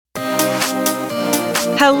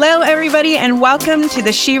Hello, everybody, and welcome to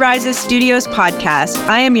the She Rises Studios podcast.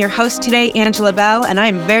 I am your host today, Angela Bell, and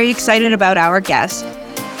I'm very excited about our guest.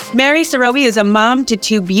 Mary Sorobey is a mom to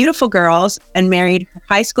two beautiful girls and married her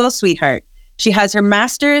high school sweetheart. She has her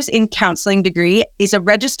master's in counseling degree, is a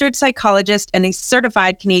registered psychologist, and a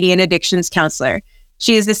certified Canadian addictions counselor.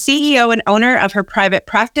 She is the CEO and owner of her private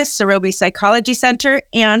practice, Sorobey Psychology Center,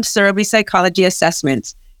 and Sorobey Psychology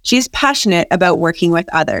Assessments. She's passionate about working with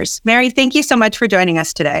others. Mary, thank you so much for joining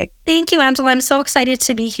us today. Thank you, Angela. I'm so excited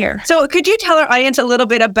to be here. So could you tell our audience a little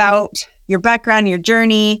bit about your background, your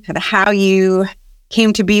journey, and how you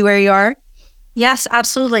came to be where you are? Yes,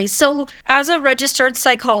 absolutely. So as a registered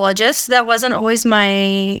psychologist, that wasn't always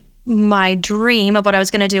my dream of what I was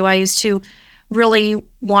going to do. I used to really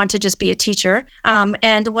want to just be a teacher.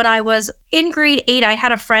 And when I was in grade 8, I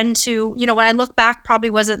had a friend who, when I look back, probably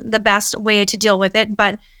wasn't the best way to deal with it.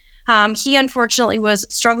 But he unfortunately was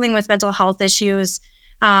struggling with mental health issues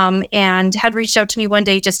and had reached out to me one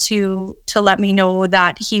day just to let me know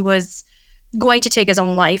that he was going to take his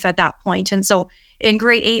own life at that point. And so in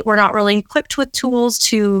grade 8, we're not really equipped with tools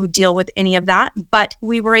to deal with any of that, but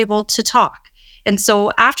we were able to talk. And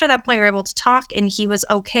so after that point, we were able to talk and he was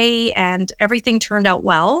okay and everything turned out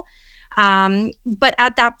well. But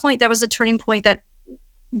at that point, that was a turning point that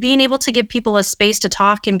being able to give people a space to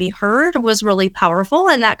talk and be heard was really powerful.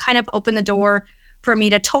 And that kind of opened the door for me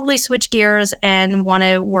to totally switch gears and want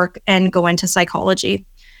to work and go into psychology.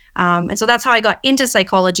 And so that's how I got into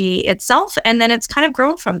psychology itself. And then it's kind of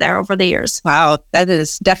grown from there over the years. Wow, that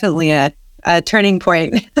is definitely a turning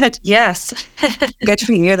point. Yes. Good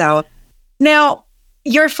for you, though. Now,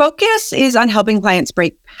 your focus is on helping clients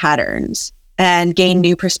break patterns and gain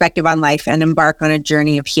new perspective on life and embark on a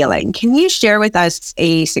journey of healing. Can you share with us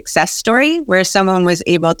a success story where someone was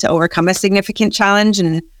able to overcome a significant challenge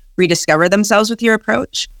and rediscover themselves with your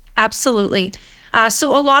approach? Absolutely.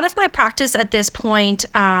 So a lot of my practice at this point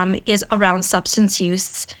is around substance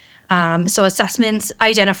use. So assessments,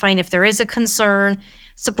 identifying if there is a concern,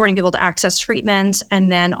 supporting people to access treatment,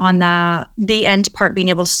 and then on the end part, being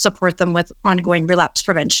able to support them with ongoing relapse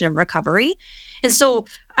prevention and recovery. And so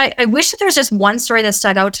I wish that there's just one story that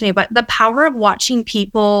stuck out to me, but the power of watching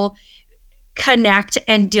people connect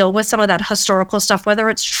and deal with some of that historical stuff, whether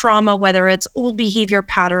it's trauma, whether it's old behavior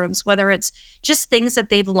patterns, whether it's just things that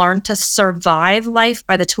they've learned to survive life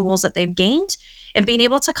by the tools that they've gained, and being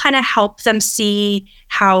able to kind of help them see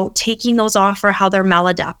how taking those off or how they're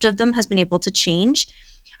maladaptive them has been able to change.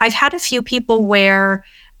 I've had a few people where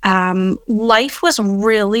life was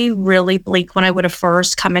really, really bleak when I would have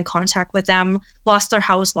first come in contact with them, lost their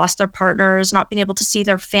house, lost their partners, not being able to see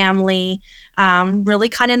their family, really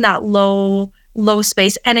kind of in that low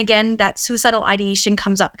space. And again, that suicidal ideation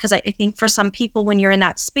comes up because I think for some people, when you're in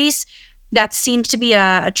that space, that seems to be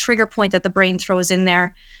a trigger point that the brain throws in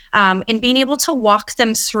there, and being able to walk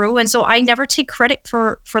them through. And so I never take credit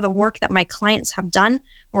for the work that my clients have done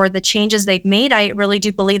or the changes they've made. I really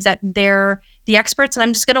do believe that they're the experts, and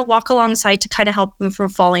I'm just going to walk alongside to kind of help them from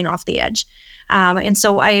falling off the edge. And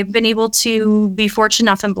so I've been able to be fortunate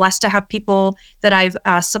enough and blessed to have people that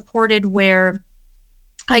I've supported where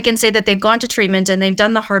I can say that they've gone to treatment and they've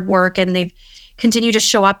done the hard work and they've continue to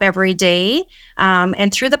show up every day.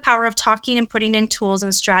 And through the power of talking and putting in tools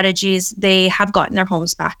and strategies, they have gotten their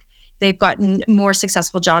homes back. They've gotten more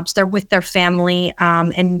successful jobs. They're with their family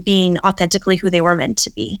and being authentically who they were meant to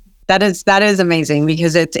be. That is amazing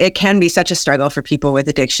because it can be such a struggle for people with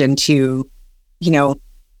addiction to,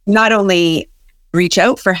 not only reach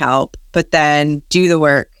out for help, but then do the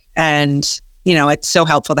work. And, it's so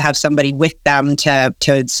helpful to have somebody with them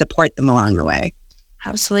to support them along the way.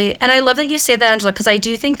 Absolutely. And I love that you say that, Angela, because I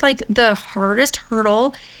do think like the hardest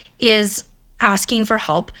hurdle is asking for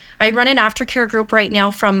help. I run an aftercare group right now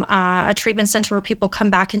from a treatment center where people come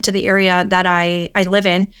back into the area that I live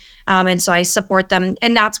in. And so I support them.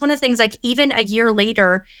 And that's one of the things, like even a year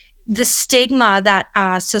later, the stigma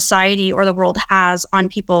that society or the world has on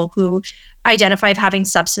people who identify as having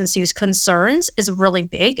substance use concerns is really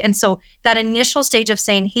big. And so that initial stage of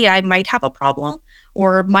saying, hey, I might have a problem,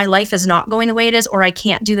 or my life is not going the way it is, or I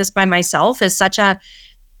can't do this by myself is such a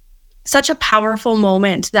powerful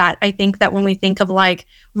moment that I think that when we think of like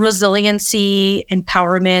resiliency,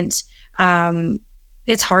 empowerment,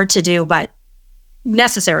 it's hard to do, but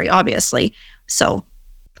necessary, obviously. So.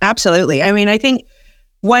 Absolutely. I mean, I think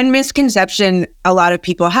one misconception a lot of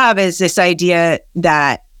people have is this idea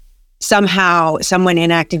that somehow someone in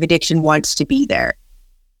active addiction wants to be there,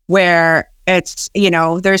 where it's,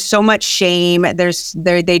 there's so much shame.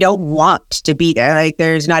 They don't want to be there. Like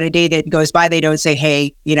there's not a day that goes by they don't say,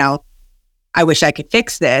 hey, I wish I could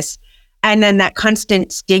fix this. And then that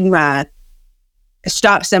constant stigma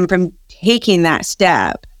stops them from taking that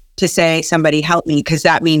step to say, somebody help me, because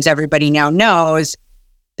that means everybody now knows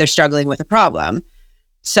they're struggling with a problem.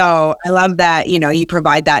 So I love that, you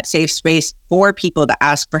provide that safe space for people to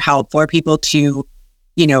ask for help, for people to,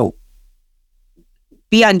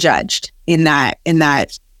 be unjudged in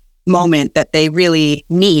that moment that they really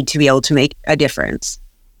need to be able to make a difference.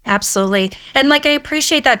 Absolutely. And I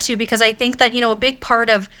appreciate that too, because I think that, a big part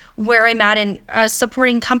of where I'm at in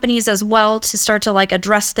supporting companies as well to start to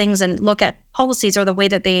address things and look at policies or the way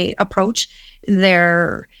that they approach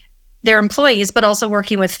their employees, but also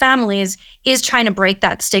working with families, is trying to break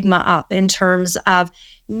that stigma up in terms of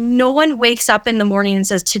no one wakes up in the morning and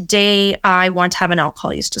says, today I want to have an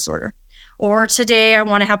alcohol use disorder, or today I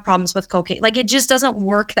want to have problems with cocaine. It just doesn't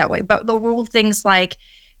work that way. But the rule things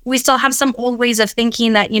we still have some old ways of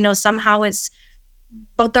thinking that, somehow it's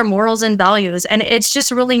about their morals and values. And it's just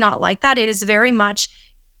really not like that. It is very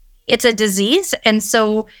much, it's a disease. And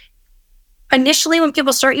so initially when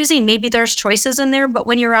people start using, maybe there's choices in there, but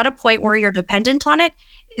when you're at a point where you're dependent on it,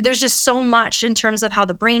 there's just so much in terms of how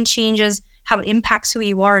the brain changes, how it impacts who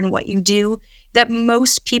you are and what you do, that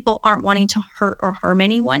most people aren't wanting to hurt or harm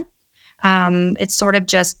anyone. It's sort of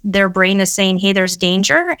just their brain is saying, hey, there's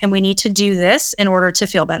danger and we need to do this in order to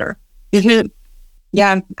feel better. Mm-hmm.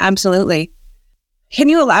 Yeah, absolutely. Can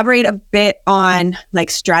you elaborate a bit on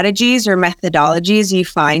strategies or methodologies you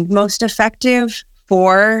find most effective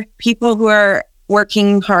for people who are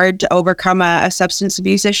working hard to overcome a substance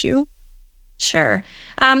abuse issue? Sure.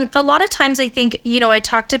 A lot of times I think, I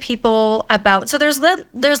talk to people about, so there's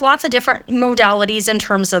lots of different modalities in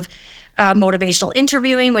terms of motivational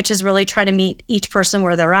interviewing, which is really trying to meet each person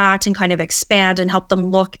where they're at and kind of expand and help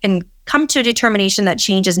them look and come to a determination that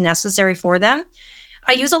change is necessary for them.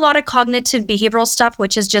 I use a lot of cognitive behavioral stuff,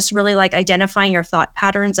 which is just really identifying your thought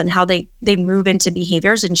patterns and how they move into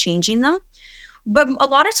behaviors and changing them. But a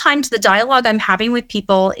lot of times the dialogue I'm having with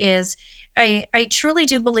people is, I truly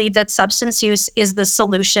do believe that substance use is the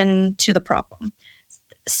solution to the problem.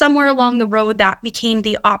 Somewhere along the road, that became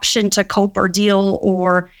the option to cope or deal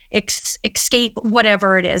or escape,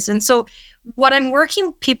 whatever it is. And so what I'm working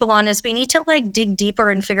with people on is we need to dig deeper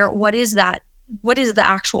and figure out what is the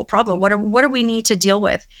actual problem? What do we need to deal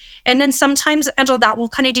with? And then sometimes, Angela, that will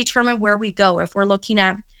kind of determine where we go. If we're looking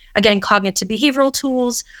at, again, cognitive behavioral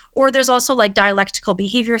tools, or there's also dialectical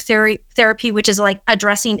behavior therapy, which is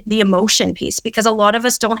addressing the emotion piece, because a lot of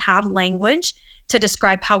us don't have language to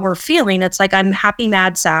describe how we're feeling. It's I'm happy,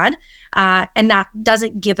 mad, sad, and that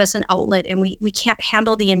doesn't give us an outlet, and we can't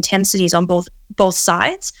handle the intensities on both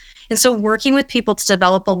sides. And so working with people to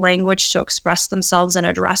develop a language to express themselves and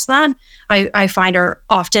address that, I find are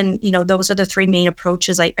often, those are the three main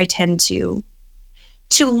approaches I tend to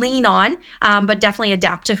lean on, but definitely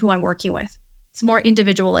adapt to who I'm working with. It's more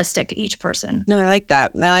individualistic, each person. No, I like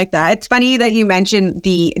that. It's funny that you mentioned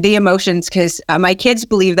the emotions, because my kids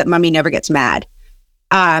believe that mommy never gets mad.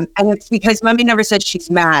 And it's because mommy never said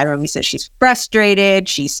she's mad. Mommy says she's frustrated,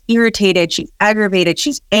 she's irritated, she's aggravated,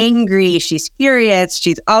 she's angry, she's furious,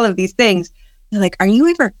 she's all of these things. They're like, are you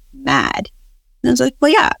ever mad? And I was like,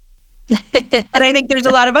 well, yeah. And I think there's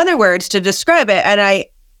a lot of other words to describe it. And I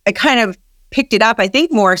kind of picked it up, I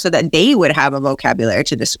think, more so that they would have a vocabulary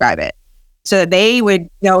to describe it. So that they would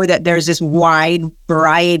know that there's this wide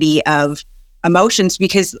variety of emotions,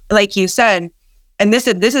 because like you said, and this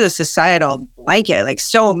is a societal blanket,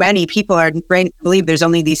 so many people are trained to believe there's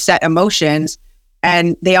only these set emotions,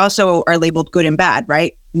 and they also are labeled good and bad,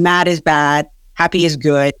 right? Mad is bad, happy is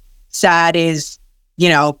good, sad is,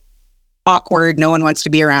 awkward, no one wants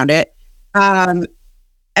to be around it. And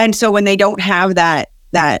so when they don't have that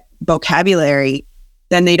vocabulary,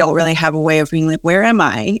 then they don't really have a way of being where am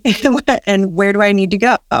I and where do I need to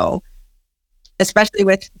go? Especially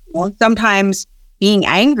with sometimes being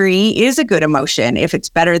angry is a good emotion if it's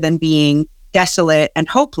better than being desolate and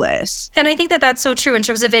hopeless. And I think that that's so true in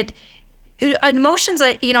terms of it. Emotions,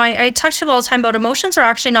 I talk to people all the time about emotions are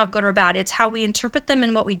actually not good or bad. It's how we interpret them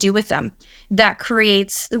and what we do with them that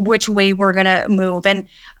creates which way we're going to move. And,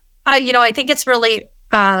 I think it's really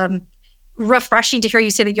refreshing to hear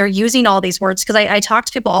you say that you're using all these words, because I talk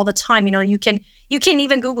to people all the time. You can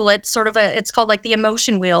even Google it, it's called the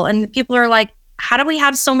emotion wheel. And people are like, how do we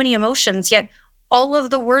have so many emotions? Yet all of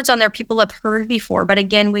the words on there people have heard before. But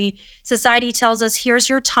again, society tells us, here's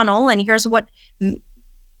your tunnel and here's what,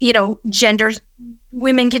 gender,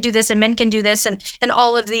 women can do this and men can do this and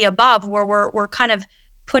all of the above, where we're kind of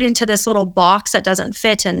put into this little box that doesn't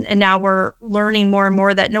fit. And now we're learning more and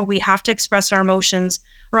more that no, we have to express our emotions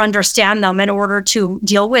or understand them in order to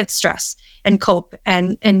deal with stress and cope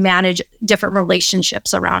and manage different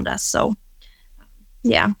relationships around us. So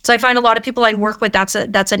Yeah. So I find a lot of people I work with, that's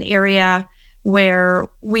an area where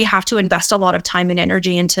we have to invest a lot of time and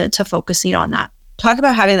energy into focusing on that. Talk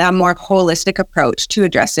about having a more holistic approach to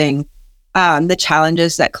addressing the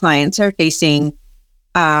challenges that clients are facing,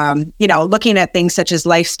 looking at things such as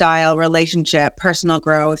lifestyle, relationship, personal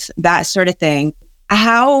growth, that sort of thing.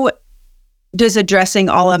 How does addressing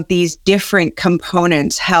all of these different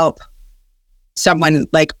components help someone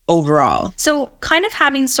like overall? So kind of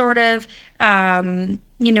having sort of,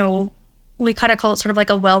 we kind of call it sort of like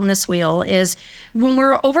a wellness wheel, is when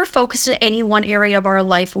we're over focused in any one area of our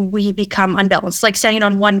life, we become unbalanced, like standing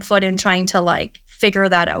on one foot and trying to like figure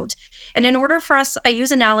that out. And in order for us, I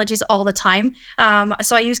use analogies all the time.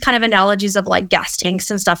 So I use kind of analogies of like gas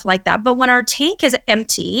tanks and stuff like that. But when our tank is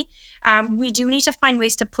empty, we do need to find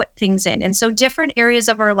ways to put things in. And so different areas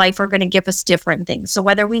of our life are going to give us different things. So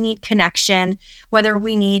whether we need connection, whether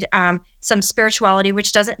we need some spirituality,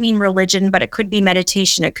 which doesn't mean religion, but it could be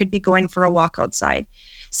meditation. It could be going for a walk outside.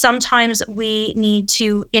 Sometimes we need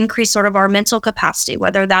to increase sort of our mental capacity,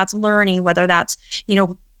 whether that's learning, whether that's,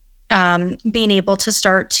 being able to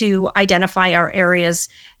start to identify our areas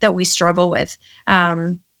that we struggle with.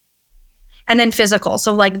 And then physical,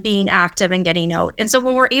 so like being active and getting out. And so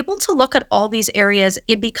when we're able to look at all these areas,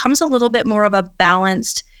 it becomes a little bit more of a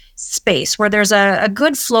balanced space where there's a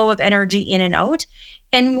good flow of energy in and out.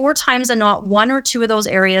 And more times than not, one or two of those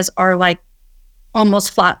areas are like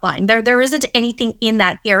almost flatline. There isn't anything in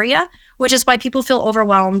that area, which is why people feel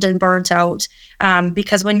overwhelmed and burnt out.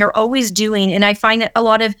 Because when you're always doing, and I find that a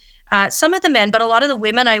lot of, some of the men, but a lot of the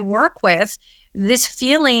women I work with, this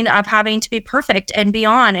feeling of having to be perfect and be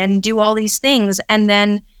on and do all these things. And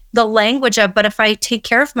then the language of, but if I take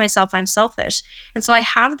care of myself, I'm selfish. And so I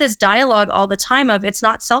have this dialogue all the time of, it's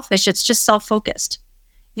not selfish, it's just self-focused.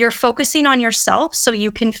 You're focusing on yourself so you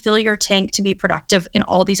can fill your tank to be productive in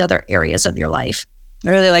all these other areas of your life.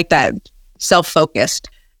 I really like that, self-focused.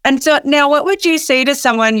 And so now what would you say to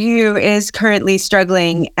someone who is currently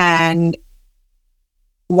struggling and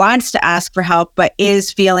wants to ask for help, but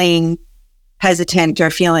is feeling hesitant or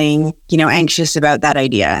feeling, anxious about that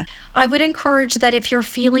idea? I would encourage that if you're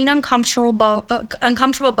feeling uncomfortable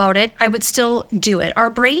about it, I would still do it. Our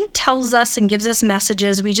brain tells us and gives us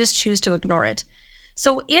messages. We just choose to ignore it.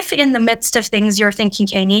 So if in the midst of things you're thinking,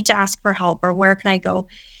 okay, I need to ask for help, or where can I go?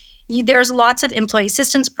 There's lots of employee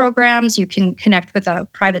assistance programs. You can connect with a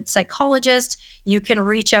private psychologist. You can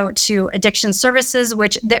reach out to addiction services,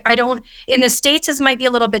 which in the States, this might be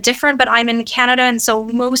a little bit different, but I'm in Canada. And so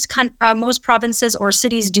most provinces or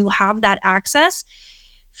cities do have that access.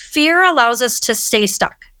 Fear allows us to stay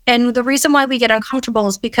stuck. And the reason why we get uncomfortable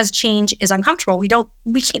is because change is uncomfortable. We don't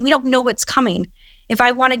know what's coming. If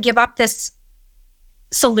I want to give up this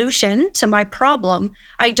solution to my problem,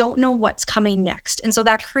 I don't know what's coming next. And so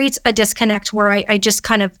that creates a disconnect where I just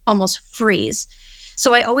kind of almost freeze.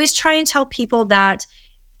 So I always try and tell people that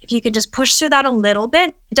if you could just push through that a little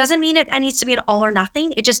bit, it doesn't mean it needs to be an all or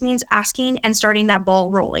nothing. It just means asking and starting that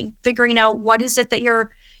ball rolling, figuring out what is it that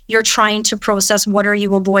you're trying to process, what are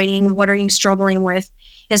you avoiding, what are you struggling with,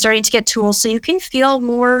 and starting to get tools so you can feel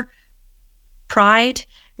more pride,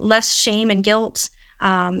 less shame and guilt,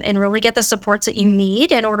 and really get the supports that you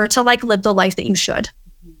need in order to like live the life that you should.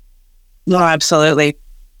 No, absolutely.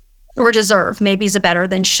 Or deserve, maybe is a better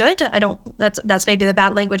than should. That's maybe the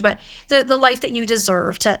bad language, but the life that you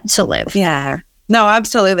deserve to live. Yeah, no,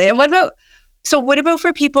 absolutely. And what about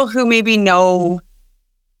for people who maybe know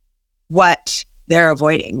what they're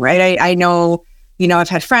avoiding, right? I know, I've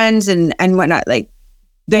had friends and whatnot, like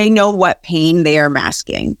they know what pain they are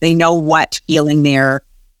masking. They know what feeling they're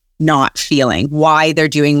not feeling, why they're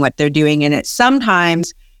doing what they're doing. And it's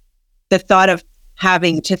sometimes the thought of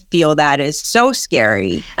having to feel that is so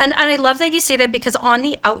scary. And I love that you say that, because on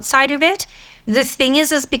the outside of it, the thing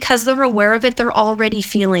is because they're aware of it, they're already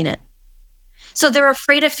feeling it. So they're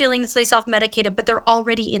afraid of feeling they self-medicated, but they're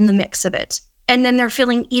already in the mix of it. And then they're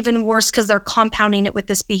feeling even worse because they're compounding it with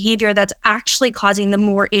this behavior that's actually causing them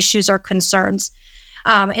more issues or concerns.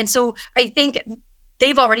 And so I think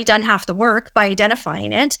they've already done half the work by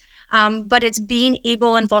identifying it. But it's being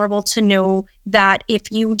able and vulnerable to know that if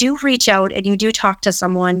you do reach out and you do talk to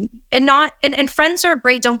someone, and friends are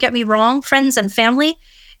great, don't get me wrong, friends and family,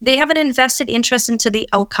 they have an invested interest into the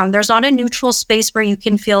outcome. There's not a neutral space where you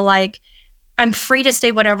can feel like I'm free to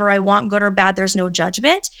say whatever I want, good or bad. There's no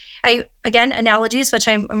judgment. Again, analogies, which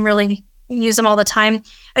I'm really use them all the time.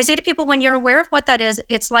 I say to people, when you're aware of what that is,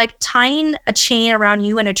 it's like tying a chain around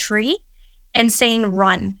you in a tree and saying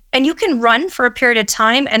run. And you can run for a period of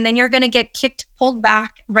time, and then you're going to get pulled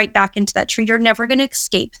right back into that tree. You're never going to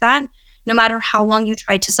escape that, no matter how long you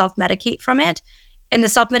try to self-medicate from it. And the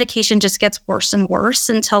self-medication just gets worse and worse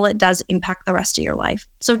until it does impact the rest of your life.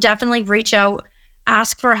 So definitely reach out,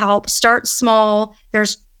 ask for help, start small.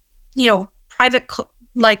 There's, private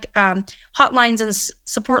hotlines and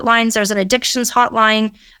support lines. There's an addictions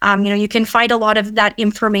hotline. You can find a lot of that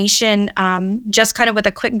information just kind of with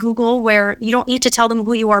a quick Google, where you don't need to tell them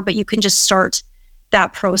who you are, but you can just start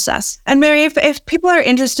that process. And Mary, if people are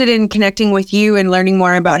interested in connecting with you and learning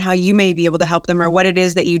more about how you may be able to help them or what it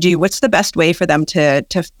is that you do, what's the best way for them to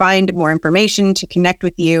find more information, to connect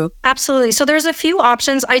with you? Absolutely. So there's a few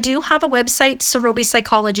options. I do have a website,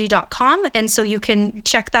 sorobeypsychology.com. And so you can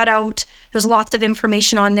check that out. There's lots of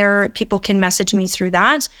information on there. People can message me through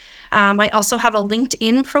that. I also have a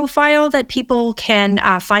LinkedIn profile that people can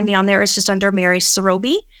find me on there. It's just under Mary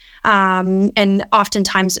Sorobey. And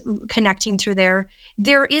oftentimes connecting through there.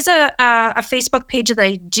 There is a Facebook page that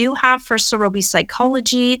I do have for Sorobey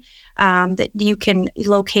Psychology that you can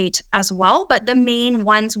locate as well. But the main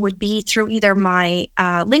ones would be through either my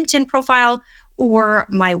LinkedIn profile or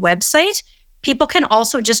my website. People can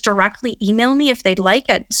also just directly email me if they'd like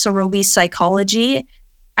at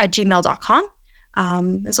sorobeypsychology@gmail.com.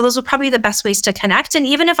 And so those are probably the best ways to connect. And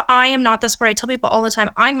even if I am not this, where I tell people all the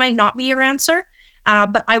time, I might not be your answer,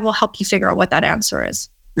 but I will help you figure out what that answer is.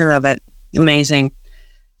 I love it. Amazing.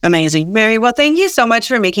 Amazing. Mary, well, thank you so much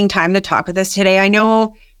for making time to talk with us today. I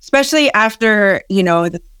know, especially after,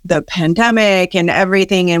 the pandemic and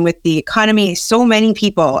everything, and with the economy, so many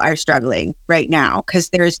people are struggling right now because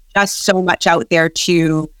there's just so much out there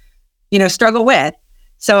to, struggle with.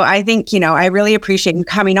 So I think, I really appreciate you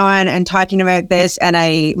coming on and talking about this. And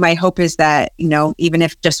my hope is that, even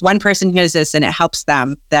if just one person hears this and it helps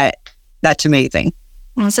them, that's amazing.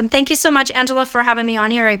 Awesome. Thank you so much, Angela, for having me on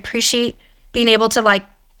here. I appreciate being able to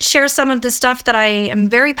share some of the stuff that I am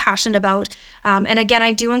very passionate about. And again,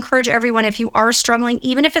 I do encourage everyone, if you are struggling,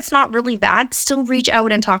 even if it's not really bad, still reach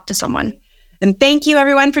out and talk to someone. And thank you,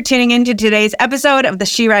 everyone, for tuning into today's episode of the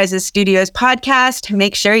She Rises Studios podcast.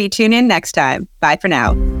 Make sure you tune in next time. Bye for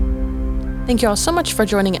now. Thank you all so much for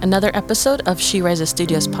joining another episode of She Rises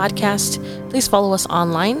Studios podcast. Please follow us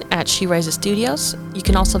online at She Rises Studios. You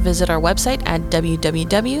can also visit our website at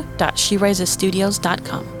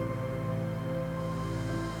www.sherisesstudios.com.